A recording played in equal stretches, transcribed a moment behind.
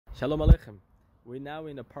Shalom Aleichem. We're now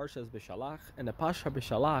in the Parashat Beshalach, and the Parashat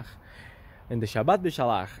Beshalach, and the Shabbat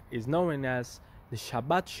Beshalach is known as the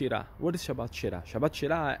Shabbat Shira. What is Shabbat Shira? Shabbat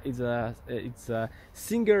Shira is a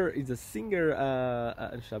singer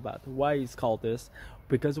Shabbat. Why is called this?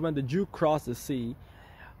 Because when the Jew crossed the sea,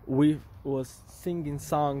 we was singing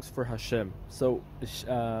songs for Hashem. So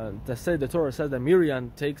the Torah says that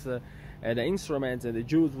Miriam takes the instruments, and the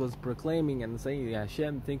Jews was proclaiming and saying,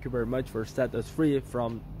 Hashem, thank you very much for setting us free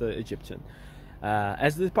from the Egyptian.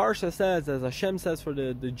 As the Parashat says, as Hashem says for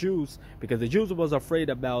the Jews, because the Jews was afraid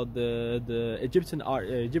about the Egyptian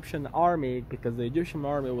army, because the Egyptian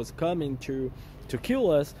army was coming to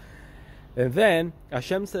kill us. And then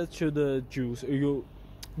Hashem says to the Jews, you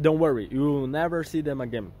don't worry, you will never see them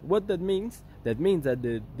again. What that means? That means that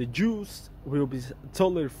the Jews will be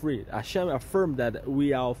totally free. Hashem affirmed that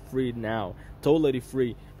we are free now, totally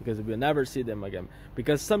free, because we will never see them again.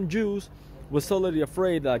 Because some Jews was totally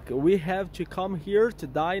afraid, like, we have to come here to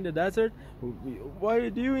die in the desert. Why are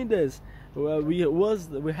you doing this? Well, we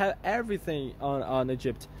had everything on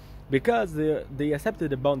Egypt, because they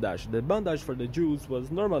accepted the bondage. The bondage for the Jews was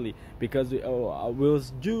normally because we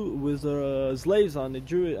was slaves on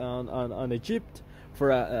Egypt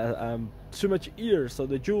for too much years. So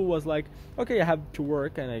the Jew was like, okay, I have to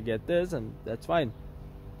work and I get this, and that's fine.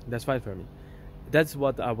 That's fine for me. That's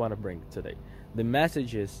what I want to bring today. The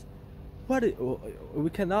message is, we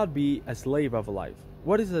cannot be a slave of life.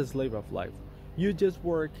 What is a slave of life? You just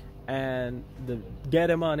work and get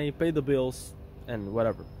the money, pay the bills, and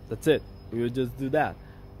whatever. That's it. You just do that.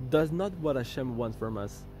 That's not what Hashem wants from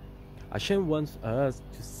us. Hashem wants us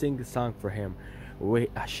to sing a song for Him.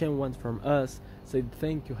 Hashem wants from us say,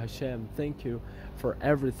 thank you, Hashem. Thank you for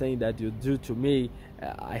everything that you do to me.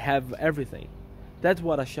 I have everything. That's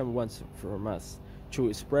what Hashem wants from us.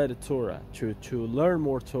 To spread the Torah, to learn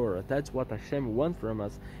more Torah. That's what Hashem wants from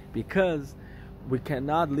us, because we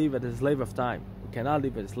cannot live as a slave of time. We cannot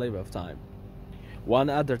live as a slave of time. One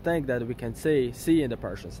other thing that we can see in the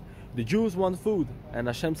Parashas: the Jews want food, and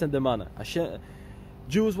Hashem sent the manna.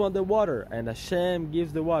 Jews want the water, and Hashem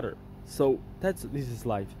gives the water. So this is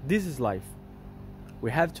life. This is life.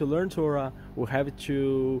 We have to learn Torah. We have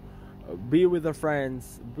to be with our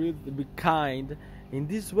friends. Be kind. In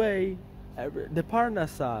this way, the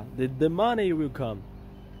parnasa, the money will come.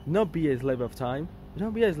 Not be a slave of time.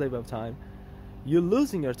 Don't be a slave of time. You're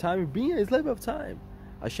losing your time being a slave of time.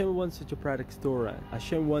 Hashem wants you to practice Torah.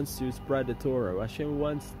 Hashem wants you to spread the Torah. Hashem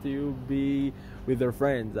wants you to be with their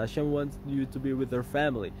friends. Hashem wants you to be with their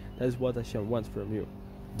family. That's what Hashem wants from you.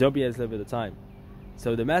 Don't be a slave of the time.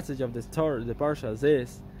 So the message of this Torah, the Parashat,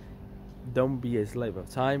 is, don't be a slave of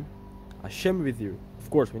time. Hashem with you.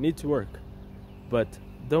 Of course, we need to work, but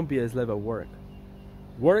don't be a slave of work.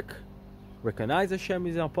 Work, recognize Hashem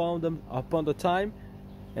is upon the time,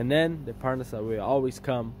 and then the parnasa will always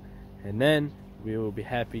come, and then we will be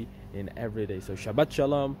happy in every day. So Shabbat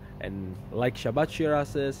Shalom, and like Shabbat Shira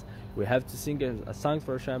says, we have to sing a song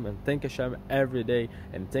for Hashem and thank Hashem every day,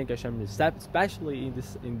 and thank Hashem especially in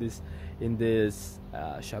this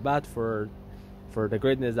Shabbat for the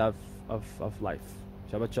greatness of life.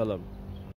 Shabbat Shalom.